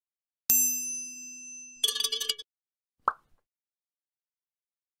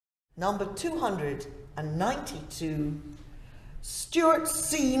Number 292, Stuart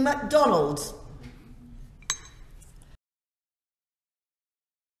C. MacDonald.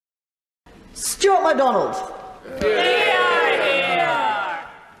 Stuart MacDonald.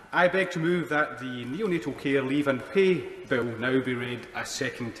 I beg to move that the neonatal care leave and pay bill now be read a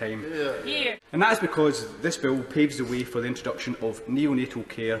second time. And that is because this bill paves the way for the introduction of neonatal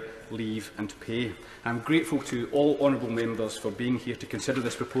care, leave and pay. I am grateful to all honourable members for being here to consider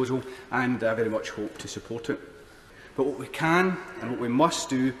this proposal, and I very much hope to support it. But what we can and what we must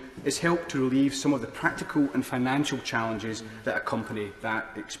do is help to relieve some of the practical and financial challenges that accompany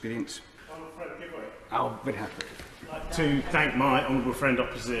that experience. I'll very happy to thank my honourable friend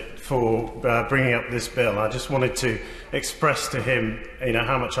opposite for bringing up this bill. I just wanted to express to him,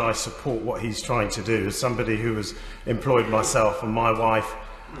 how much I support what he's trying to do. As somebody who has employed myself and my wife,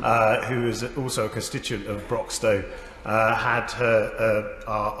 who is also a constituent of Broxtowe, had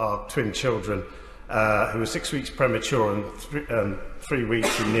our twin children, who were 6 weeks premature and 3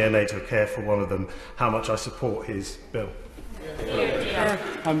 weeks in neonatal care for one of them, how much I support his bill.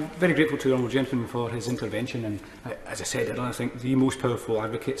 I'm very grateful to the Honourable Gentleman for his intervention, and as I said, I think the most powerful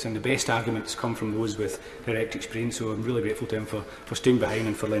advocates and the best arguments come from those with direct experience, so I'm really grateful to him for staying behind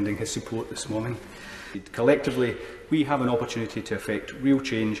and for lending his support this morning. Collectively, we have an opportunity to effect real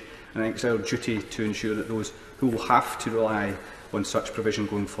change, and I think it's our duty to ensure that those who will have to rely on such provision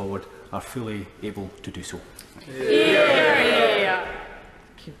going forward are fully able to do so.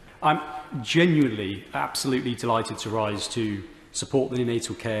 I'm genuinely, absolutely delighted to rise to support the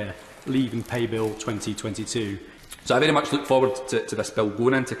neonatal care leave and pay bill 2022. So I very much look forward to this bill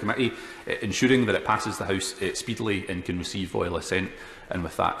going into committee, ensuring that it passes the House speedily and can receive royal assent. And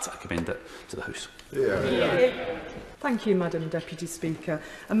with that, I commend it to the House. Thank you, Madam Deputy Speaker.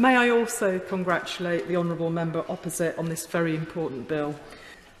 And may I also congratulate the honourable member opposite on this very important bill.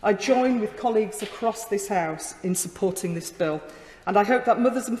 I join with colleagues across this House in supporting this bill, and I hope that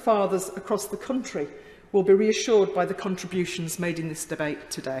mothers and fathers across the country will be reassured by the contributions made in this debate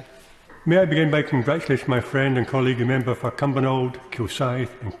today. May I begin by congratulating my friend and colleague, the member for Cumbernauld,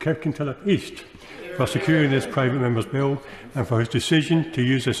 Kilsyth and Kirkintilloch East, for securing this private member's bill and for his decision to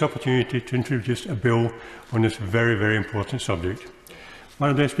use this opportunity to introduce a bill on this very, very important subject.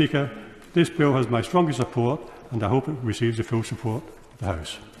 Madam Deputy Speaker, this bill has my strongest support, and I hope it receives the full support of the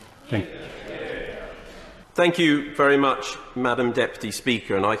House. Thank you. Thank you very much, Madam Deputy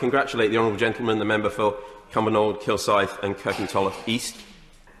Speaker, and I congratulate the honourable gentleman, the member for Cumbernauld, Kilsyth and Kirkintilloch East.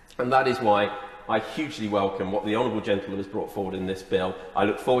 And that is why I hugely welcome what the honourable gentleman has brought forward in this bill. I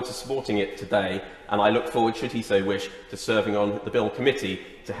look forward to supporting it today, and I look forward, should he so wish, to serving on the Bill Committee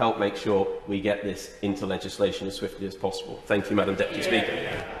to help make sure we get this into legislation as swiftly as possible. Thank you, Madam Deputy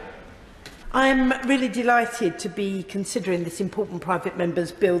Speaker. I'm really delighted to be considering this important private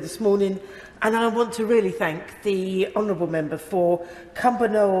member's bill this morning, and I want to really thank the honourable member for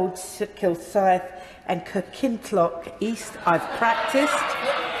Cumbernauld, Kilsyth and Kirkintilloch East. I've practised.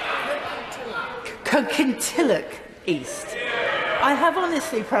 Kirkintilloch East. I have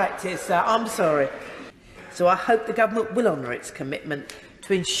honestly practised that, I'm sorry. So I hope the government will honour its commitment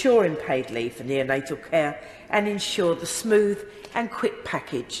to ensuring paid leave for neonatal care and ensure the smooth and quick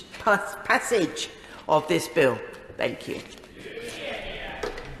passage of this bill. Thank you.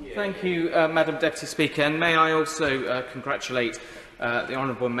 Thank you, Madam Deputy Speaker, and may I also congratulate the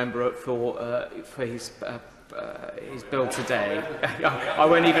honourable member for his bill today. I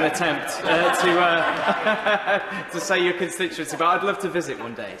won't even attempt to say your constituency, but I'd love to visit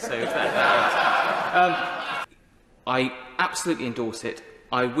one day. So if that I absolutely endorse it.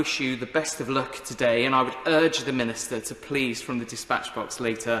 I wish you the best of luck today, and I would urge the Minister to please, from the dispatch box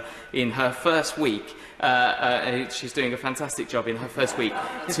later, in her first week, she's doing a fantastic job in her first week,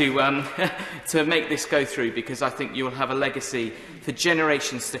 to make this go through, because I think you will have a legacy for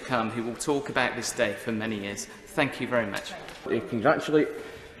generations to come who will talk about this day for many years. Thank you very much. Congratulate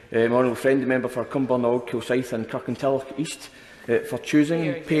my honourable friend, the member for Cumbernauld, Kilsyth and Kirkintilloch East, for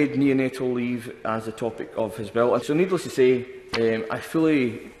choosing paid neonatal leave as the topic of his bill. And so, needless to say, I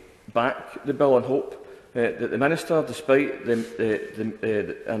fully back the bill and hope that the Minister, despite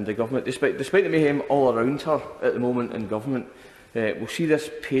and the Government, despite the mayhem all around her at the moment in Government, will see this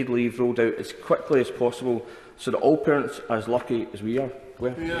paid leave rolled out as quickly as possible so that all parents are as lucky as we are.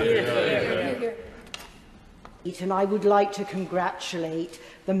 And I would like to congratulate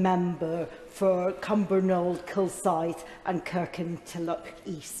the member for Cumbernauld, Kilsyth and Kirkintilloch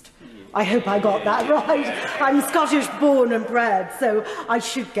East. I hope I got that right. I'm Scottish born and bred, so I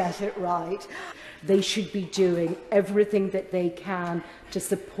should get it right. They should be doing everything that they can to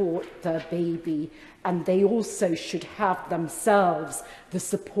support their baby, and they also should have themselves the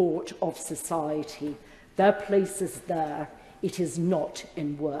support of society. Their place is there. It is not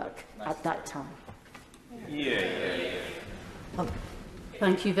in work at that time.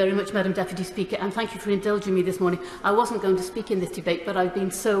 Thank you very much, Madam Deputy Speaker, and thank you for indulging me this morning. I wasn't going to speak in this debate, but I've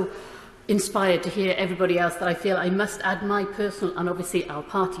been so inspired to hear everybody else that I feel I must add my personal and obviously our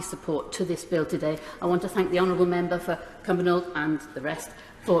party support to this bill today. I want to thank the Honourable Member for Cumbernauld and the rest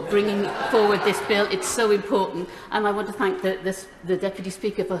for bringing forward this bill. It's so important, and I want to thank the Deputy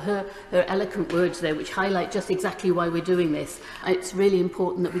Speaker for her eloquent words there, which highlight just exactly why we're doing this. It's really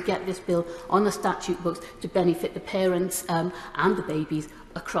important that we get this bill on the statute books to benefit the parents and the babies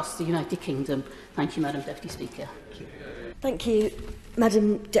across the United Kingdom. Thank you, Madam Deputy Speaker. Thank you,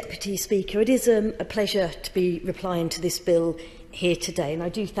 Madam Deputy Speaker. It is a pleasure to be replying to this bill here today, and I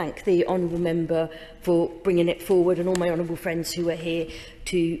do thank the Honourable Member for bringing it forward and all my honourable friends who are here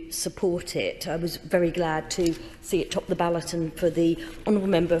to support it. I was very glad to see it top the ballot and for the Honourable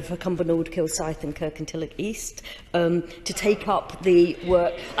Member for Cumbernauld, Kilsyth and Kirkintilloch East to take up the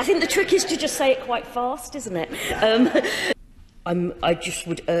work. I think the trick is to just say it quite fast, isn't it? I just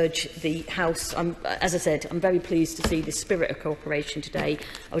would urge the House, as I said, I'm very pleased to see the spirit of cooperation today.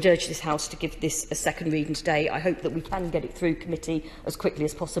 I would urge this House to give this a second reading today. I hope that we can get it through committee as quickly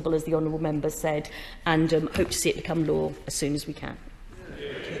as possible, as the Honourable Member said, and hope to see it become law as soon as we can.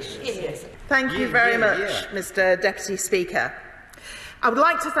 Thank you very much, Mr Deputy Speaker. I would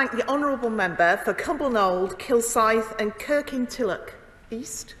like to thank the Honourable Member for Cumbernauld, Kilsyth and Kirkintilloch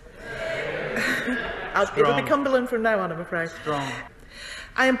East. It'll be Cumberland from now on, I'm afraid. Strong.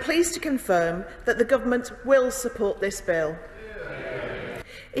 I am pleased to confirm that the Government will support this bill.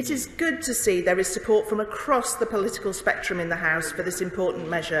 It is good to see there is support from across the political spectrum in the House for this important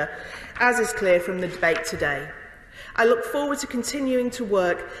measure, as is clear from the debate today. I look forward to continuing to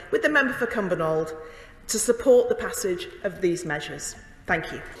work with the Member for Cumbernauld to support the passage of these measures.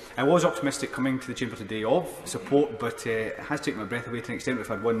 Thank you. I was optimistic coming to the Chamber today of support, but it has taken my breath away to an extent. We've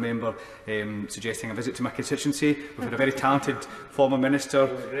had one member suggesting a visit to my constituency. We've had a very talented former minister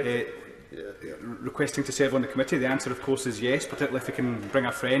requesting to serve on the committee. The answer, of course, is yes, particularly if we can bring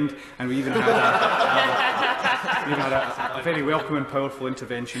a friend. And we even had a very welcome and powerful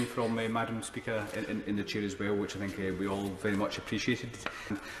intervention from Madam Speaker in the chair as well, which I think we all very much appreciated.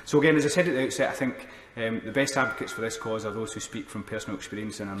 So again, as I said at the outset, I think the best advocates for this cause are those who speak from personal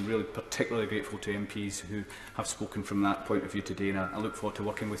experience, and I'm really particularly grateful to MPs who have spoken from that point of view today, and I look forward to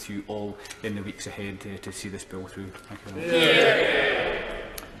working with you all in the weeks ahead to see this bill through. Thank you very much.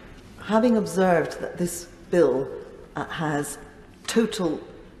 Having observed that this bill has total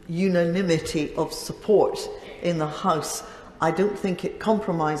unanimity of support in the House, I don't think it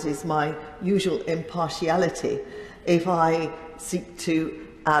compromises my usual impartiality if I seek to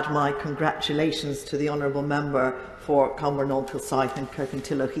add my congratulations to the Honourable Member for Cumbernauld, Kilsyth and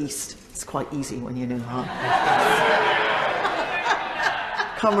Kirkintilloch East. It's quite easy when you know how.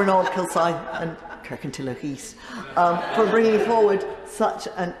 Cumbernauld, Kilsyth and Kirkintilloch East for bringing forward such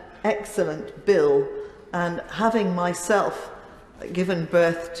an excellent bill, and having myself given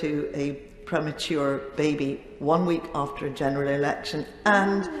birth to a premature baby 1 week after a general election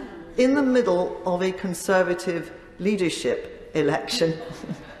and in the middle of a Conservative leadership election,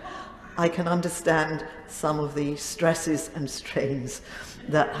 I can understand some of the stresses and strains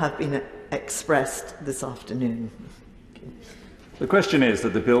that have been expressed this afternoon. The question is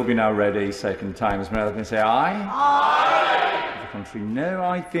that the bill be now read a second time. As many can say aye? Aye. The contrary, no.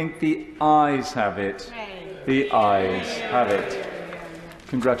 I think the ayes have it. The ayes have it.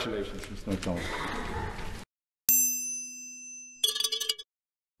 Congratulations, Mr. MacDonald.